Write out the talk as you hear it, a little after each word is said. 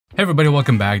Hey everybody,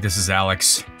 welcome back. This is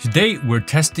Alex. Today we're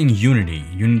testing Unity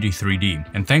 3D.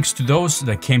 And thanks to those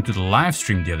that came to the live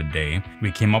stream the other day,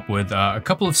 we came up with a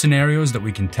couple of scenarios that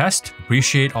we can test.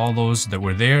 Appreciate all those that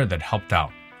were there that helped out.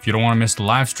 If you don't want to miss the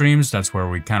live streams, that's where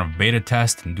we kind of beta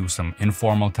test and do some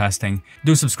informal testing.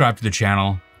 Do subscribe to the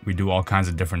channel. We do all kinds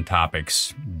of different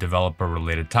topics,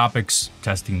 developer-related topics,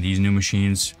 testing these new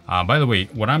machines. By the way,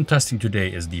 what I'm testing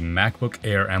today is the MacBook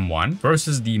Air M1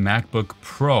 versus the MacBook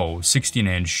Pro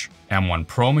 16-inch M1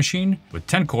 Pro machine with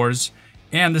 10 cores.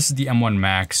 And this is the M1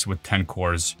 Max with 10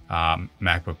 cores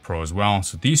MacBook Pro as well.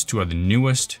 So these two are the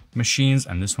newest machines,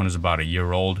 and this one is about a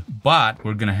year old. But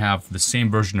we're gonna have the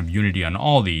same version of Unity on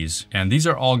all these. And these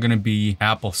are all gonna be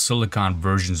Apple Silicon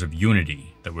versions of Unity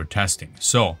that we're testing.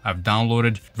 So I've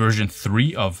downloaded version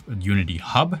 3 of Unity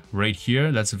Hub right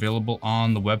here. That's available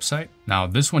on the website. Now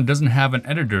this one doesn't have an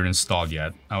editor installed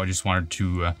yet. I just wanted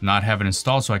to not have it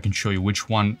installed so I can show you which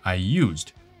one I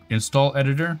used. Install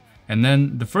editor. And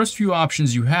then the first few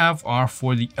options you have are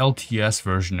for the LTS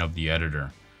version of the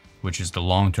editor, which is the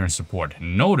long-term support.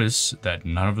 And notice that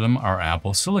none of them are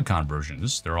Apple Silicon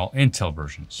versions. They're all Intel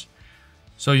versions.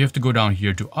 So you have to go down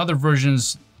here to other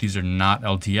versions. These are not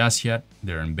LTS yet.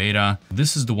 They're in beta.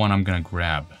 This is the one I'm gonna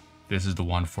grab. This is the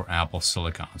one for Apple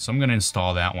Silicon. So I'm gonna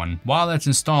install that one. While that's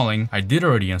installing, I did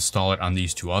already install it on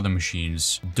these two other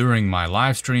machines during my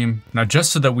live stream. Now,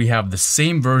 just so that we have the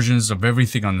same versions of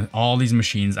everything on all these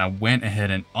machines, I went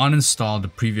ahead and uninstalled the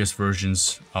previous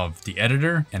versions of the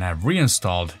editor, and I've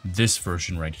reinstalled this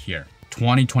version right here.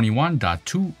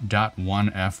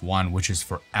 2021.2.1F1, which is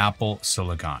for Apple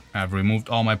Silicon. I've removed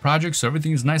all my projects, so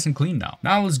everything is nice and clean now.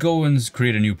 Now let's go and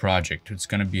create a new project. It's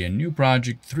gonna be a new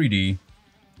project, 3D,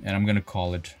 and I'm gonna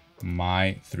call it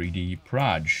My 3D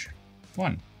Proj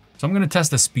 1. So I'm gonna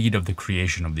test the speed of the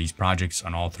creation of these projects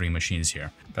on all three machines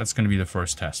here. That's gonna be the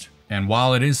first test. And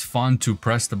while it is fun to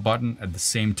press the button at the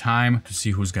same time to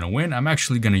see who's gonna win, I'm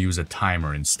actually gonna use a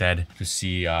timer instead to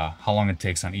see how long it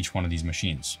takes on each one of these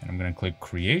machines. And I'm gonna click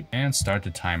create and start the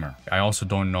timer. I also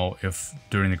don't know if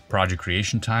during the project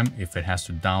creation time, if it has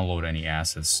to download any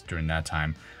assets during that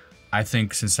time. I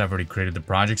think since I've already created the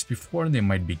projects before, they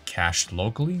might be cached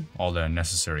locally, all the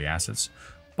necessary assets.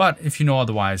 But if you know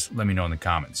otherwise, let me know in the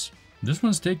comments. This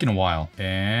one's taking a while.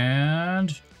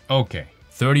 And okay,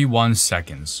 31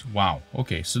 seconds. Wow,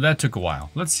 okay, so that took a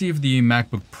while. Let's see if the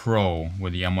MacBook Pro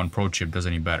with the M1 Pro chip does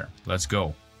any better. Let's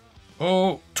go.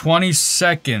 Oh, 20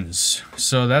 seconds.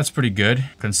 So that's pretty good,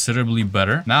 considerably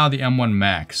better. Now the M1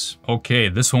 Max. Okay,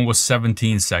 this one was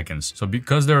 17 seconds. So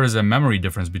because there is a memory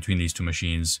difference between these two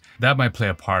machines, that might play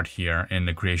a part here in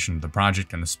the creation of the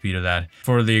project and the speed of that.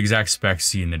 For the exact specs,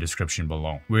 see in the description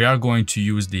below. We are going to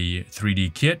use the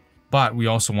 3D kit, but we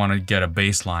also want to get a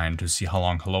baseline to see how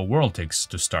long Hello World takes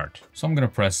to start. So I'm gonna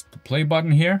press the play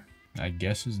button here. I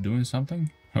guess it's doing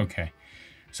something. Okay,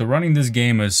 so running this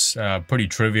game is pretty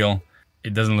trivial.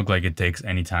 It doesn't look like it takes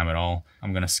any time at all.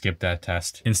 I'm gonna skip that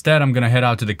test. Instead, I'm gonna head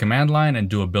out to the command line and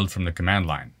do a build from the command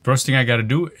line. First thing I gotta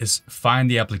do is find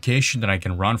the application that I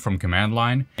can run from command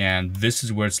line. And this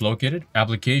is where it's located.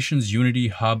 Applications, Unity,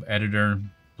 Hub, Editor,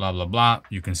 blah, blah, blah.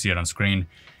 You can see it on screen.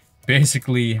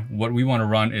 Basically, what we wanna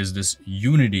run is this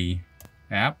Unity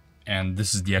app, and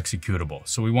this is the executable.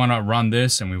 So we wanna run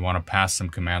this and we wanna pass some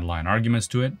command line arguments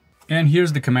to it. And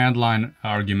here's the command line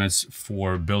arguments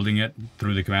for building it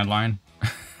through the command line.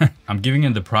 I'm giving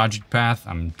it the project path.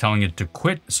 I'm telling it to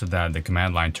quit so that the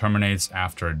command line terminates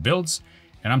after it builds,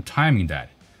 and I'm timing that.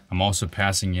 I'm also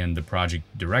passing in the project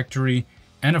directory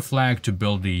and a flag to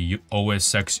build the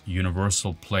OS X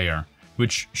Universal Player,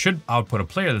 which should output a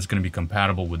player that's going to be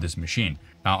compatible with this machine.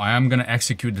 Now I am going to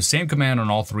execute the same command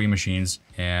on all three machines,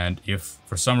 and if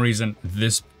for some reason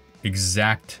this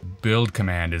exact build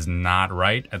command is not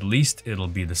right, at least it'll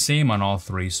be the same on all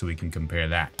three so we can compare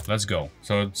that. Let's go.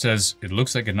 So it says it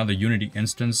looks like another Unity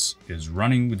instance is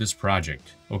running with this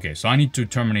project. Okay, so I need to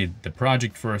terminate the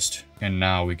project first, and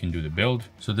now we can do the build.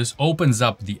 So this opens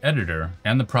up the editor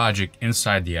and the project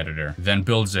inside the editor, then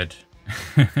builds it.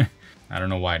 I don't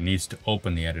know why it needs to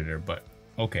open the editor, but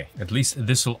okay, at least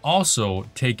this will also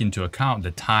take into account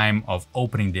the time of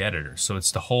opening the editor. So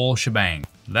it's the whole shebang.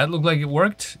 That looked like it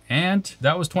worked, and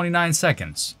that was 29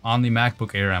 seconds on the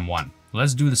MacBook Air M1.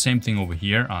 Let's do the same thing over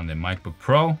here on the MacBook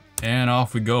Pro, and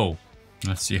off we go.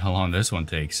 Let's see how long this one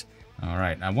takes. All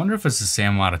right, I wonder if it's the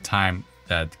same amount of time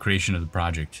that the creation of the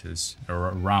project is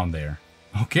around there.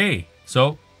 Okay,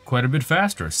 so quite a bit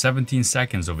faster, 17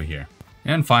 seconds over here.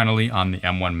 And finally, on the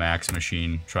M1 Max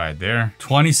machine, try it there,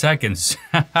 20 seconds.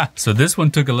 So this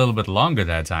one took a little bit longer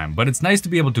that time, but it's nice to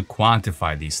be able to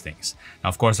quantify these things. Now,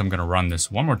 of course, I'm gonna run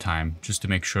this one more time just to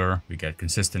make sure we get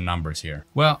consistent numbers here.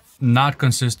 Well, not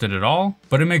consistent at all,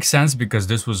 but it makes sense because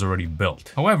this was already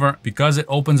built. However, because it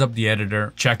opens up the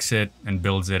editor, checks it and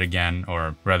builds it again,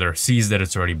 or rather sees that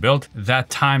it's already built, that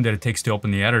time that it takes to open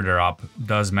the editor up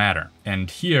does matter.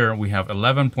 And here we have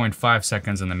 11.5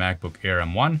 seconds on the MacBook Air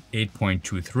M1,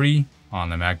 8.23 on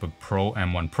the MacBook Pro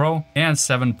M1 Pro, and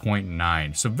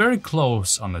 7.9. So very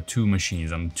close on the two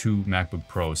machines, on the two MacBook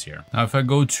Pros here. Now, if I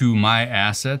go to my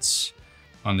assets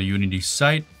on the Unity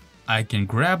site, I can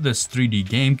grab this 3D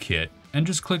game kit and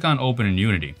just click on open in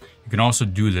Unity. You can also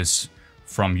do this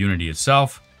from Unity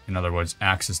itself. In other words,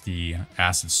 access the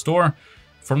asset store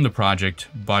from the project,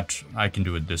 but I can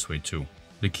do it this way too.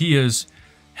 The key is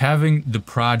having the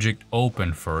project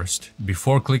open first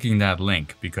before clicking that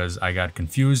link, because I got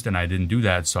confused and I didn't do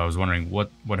that, so I was wondering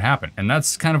what happened. And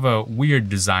that's kind of a weird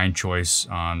design choice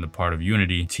on the part of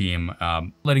Unity team,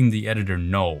 letting the editor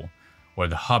know, or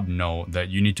the hub know, that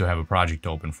you need to have a project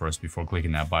open first before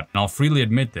clicking that button. And I'll freely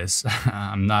admit this,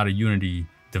 I'm not a Unity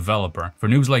developer. For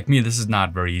noobs like me, this is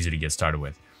not very easy to get started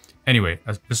with. Anyway,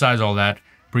 besides all that,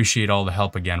 appreciate all the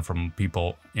help again from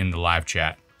people in the live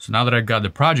chat. So now that I've got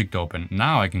the project open,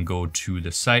 now I can go to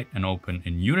the site and open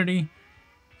in Unity,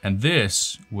 and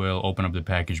this will open up the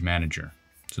package manager.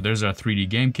 So there's our 3D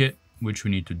game kit, which we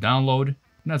need to download, and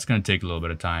that's gonna take a little bit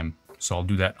of time. So I'll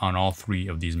do that on all three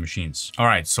of these machines. All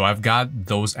right, so I've got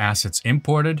those assets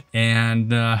imported,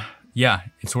 and yeah,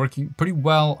 it's working pretty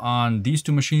well on these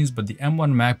two machines, but the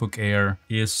M1 MacBook Air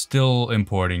is still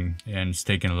importing and it's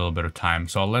taking a little bit of time.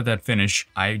 So I'll let that finish.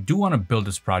 I do want to build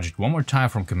this project one more time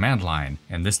from command line,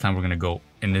 and this time we're going to go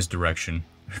in this direction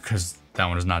because that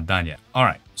one is not done yet. All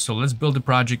right, so let's build the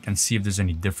project and see if there's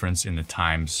any difference in the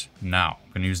times now.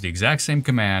 I'm going to use the exact same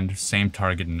command, same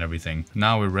target and everything.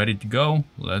 Now we're ready to go.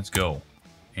 Let's go.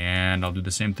 And I'll do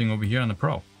the same thing over here on the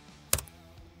Pro.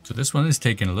 So this one is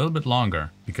taking a little bit longer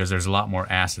because there's a lot more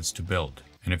assets to build.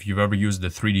 And if you've ever used the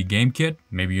 3D game kit,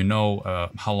 maybe you know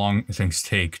how long things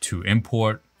take to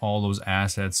import all those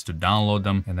assets, to download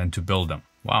them, and then to build them.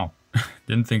 Wow,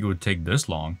 didn't think it would take this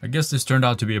long. I guess this turned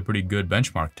out to be a pretty good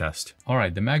benchmark test. All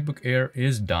right, the MacBook Air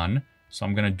is done. So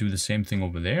I'm gonna do the same thing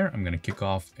over there. I'm gonna kick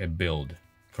off a build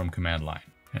from command line.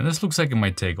 And this looks like it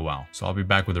might take a while. So I'll be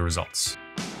back with the results.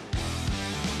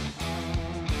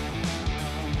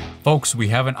 Folks, we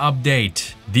have an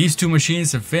update. These two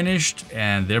machines have finished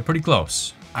and they're pretty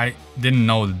close. I didn't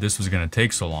know that this was gonna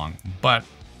take so long, but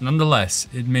nonetheless,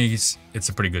 it's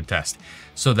a pretty good test.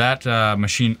 So that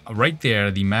machine right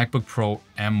there, the MacBook Pro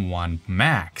M1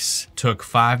 Max, took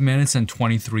 5 minutes and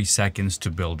 23 seconds to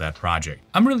build that project.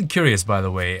 I'm really curious, by the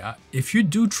way, if you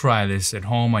do try this at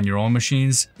home on your own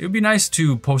machines, it would be nice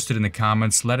to post it in the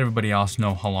comments, let everybody else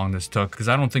know how long this took, because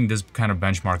I don't think this kind of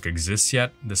benchmark exists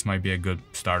yet. This might be a good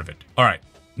start of it. All right,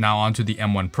 now on to the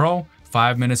M1 Pro.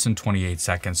 5 minutes and 28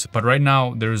 seconds. But right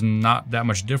now, there's not that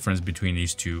much difference between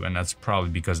these two, and that's probably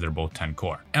because they're both 10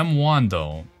 core. M1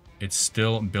 though, it's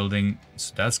still building,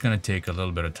 so that's gonna take a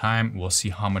little bit of time. We'll see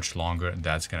how much longer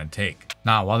that's gonna take.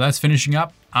 Now, while that's finishing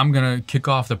up, I'm gonna kick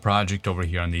off the project over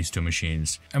here on these two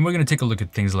machines, and we're gonna take a look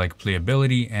at things like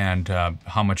playability and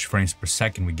how much frames per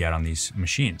second we get on these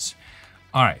machines.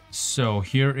 All right, so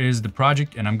here is the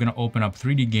project, and I'm gonna open up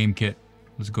 3D Game Kit.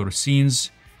 Let's go to Scenes,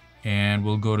 and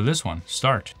we'll go to this one,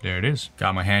 Start. There it is.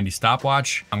 Got my handy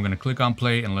stopwatch. I'm gonna click on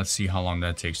play and let's see how long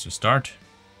that takes to start.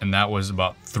 And that was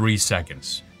about 3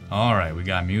 seconds. All right, we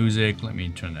got music. Let me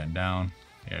turn that down.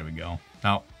 There we go.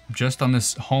 Now, just on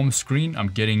this home screen, I'm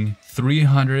getting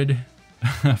 300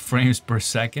 frames per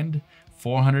second.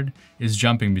 400 is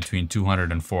jumping between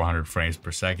 200 and 400 frames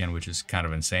per second, which is kind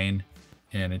of insane.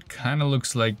 And it kind of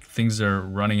looks like things are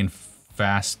running in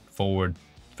fast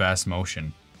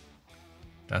motion.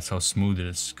 That's how smooth it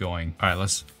is going. All right,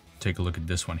 let's take a look at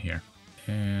this one here.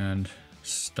 And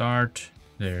start,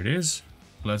 there it is.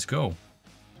 Let's go.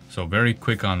 So very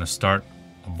quick on the start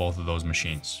of both of those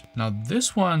machines. Now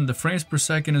this one, the frames per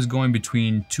second is going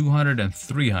between 200 and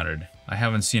 300. I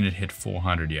haven't seen it hit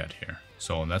 400 yet here.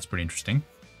 So that's pretty interesting.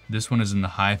 This one is in the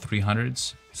high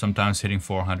 300s, sometimes hitting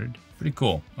 400. Pretty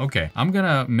cool. Okay, I'm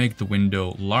gonna make the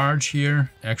window large here.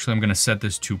 Actually, I'm gonna set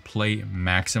this to play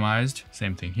maximized.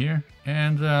 Same thing here.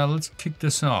 And let's kick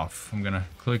this off. I'm gonna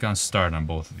click on start on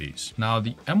both of these. Now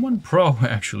the M1 Pro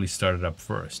actually started up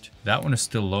first. That one is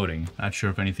still loading. Not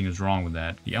sure if anything is wrong with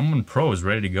that. The M1 Pro is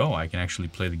ready to go. I can actually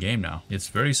play the game now. It's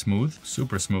very smooth,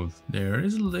 super smooth. There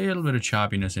is a little bit of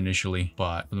choppiness initially,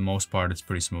 but for the most part, it's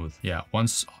pretty smooth. Yeah,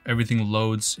 once everything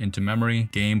loads into memory,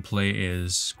 gameplay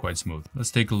is quite smooth.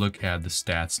 Let's take a look at the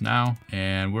stats now.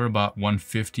 And we're about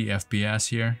 150 FPS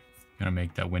here. Gonna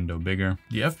make that window bigger.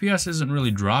 The FPS isn't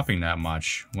really dropping that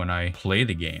much when I play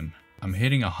the game. I'm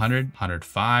hitting 100,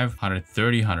 105,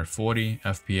 130, 140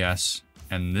 FPS,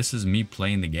 and this is me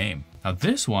playing the game. Now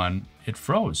this one, it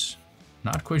froze.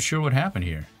 Not quite sure what happened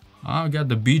here. I got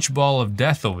the beach ball of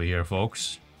death over here,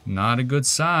 folks. Not a good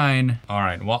sign. All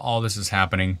right, while all this is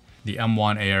happening, the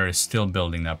M1 Air is still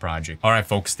building that project. All right,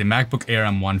 folks, the MacBook Air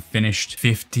M1 finished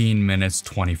 15 minutes,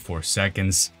 24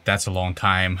 seconds. That's a long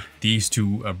time. These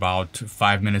two about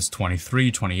 5 minutes,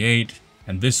 23, 28,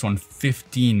 and this one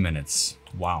 15 minutes.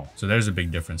 Wow. So there's a big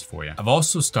difference for you. I've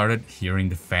also started hearing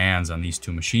the fans on these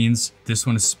two machines. This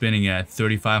one is spinning at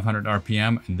 3,500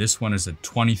 RPM and this one is at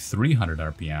 2,300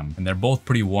 RPM. And they're both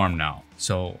pretty warm now.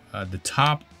 So at the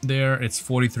top there, it's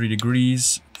 43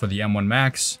 degrees for the M1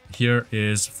 Max. Here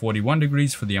is 41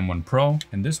 degrees for the M1 Pro.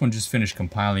 And this one just finished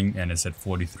compiling and it's at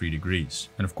 43 degrees.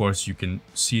 And of course, you can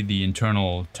see the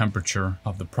internal temperature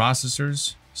of the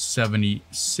processors,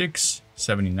 76,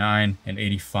 79, and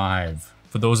 85.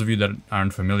 For those of you that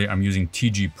aren't familiar, I'm using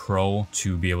TG Pro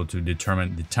to be able to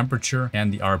determine the temperature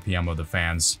and the RPM of the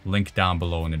fans. Link down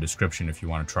below in the description if you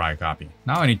want to try a copy.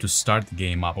 Now I need to start the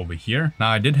game up over here.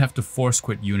 Now I did have to force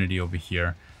quit Unity over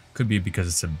here. Could be because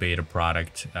it's a beta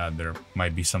product. There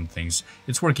might be some things.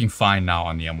 It's working fine now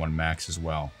on the M1 Max as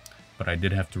well, but I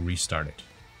did have to restart it.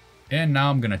 And now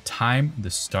I'm gonna time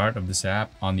the start of this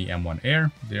app on the M1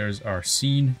 Air. There's our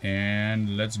scene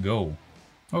and let's go.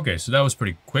 Okay, so that was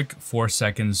pretty quick, 4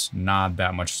 seconds, not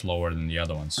that much slower than the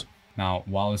other ones. Now,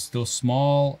 while it's still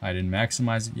small, I didn't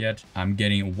maximize it yet, I'm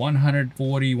getting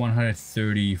 140,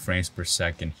 130 frames per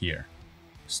second here.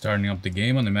 Starting up the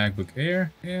game on the MacBook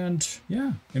Air, and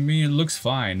yeah, I mean, it looks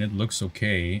fine, it looks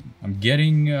okay. I'm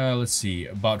getting, let's see,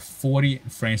 about 40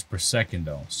 frames per second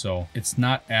though, so it's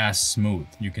not as smooth.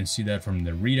 You can see that from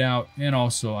the readout, and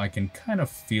also I can kind of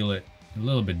feel it a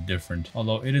little bit different.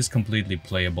 Although it is completely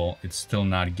playable, it's still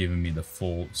not giving me the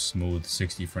full smooth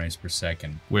 60 frames per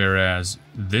second. Whereas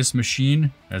this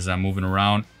machine, as I'm moving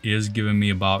around, is giving me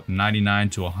about 99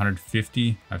 to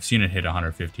 150. I've seen it hit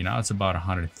 150. Now it's about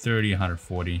 130,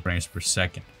 140 frames per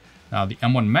second. Now the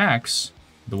M1 Max,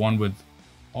 the one with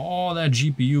all that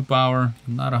GPU power,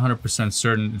 I'm not 100%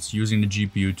 certain it's using the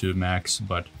GPU to max,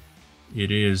 but it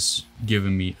is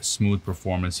giving me a smooth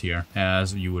performance here,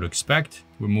 as you would expect.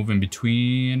 We're moving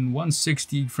between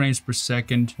 160 frames per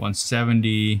second,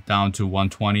 170 down to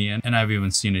 120, and I've even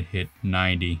seen it hit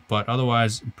 90. But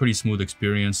otherwise, pretty smooth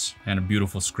experience and a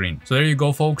beautiful screen. So there you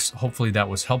go, folks. Hopefully that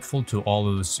was helpful to all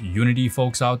of those Unity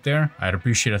folks out there. I'd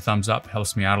appreciate a thumbs up,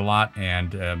 helps me out a lot,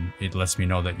 and it lets me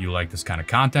know that you like this kind of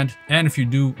content. And if you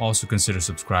do, also consider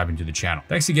subscribing to the channel.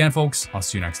 Thanks again, folks. I'll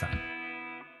see you next time.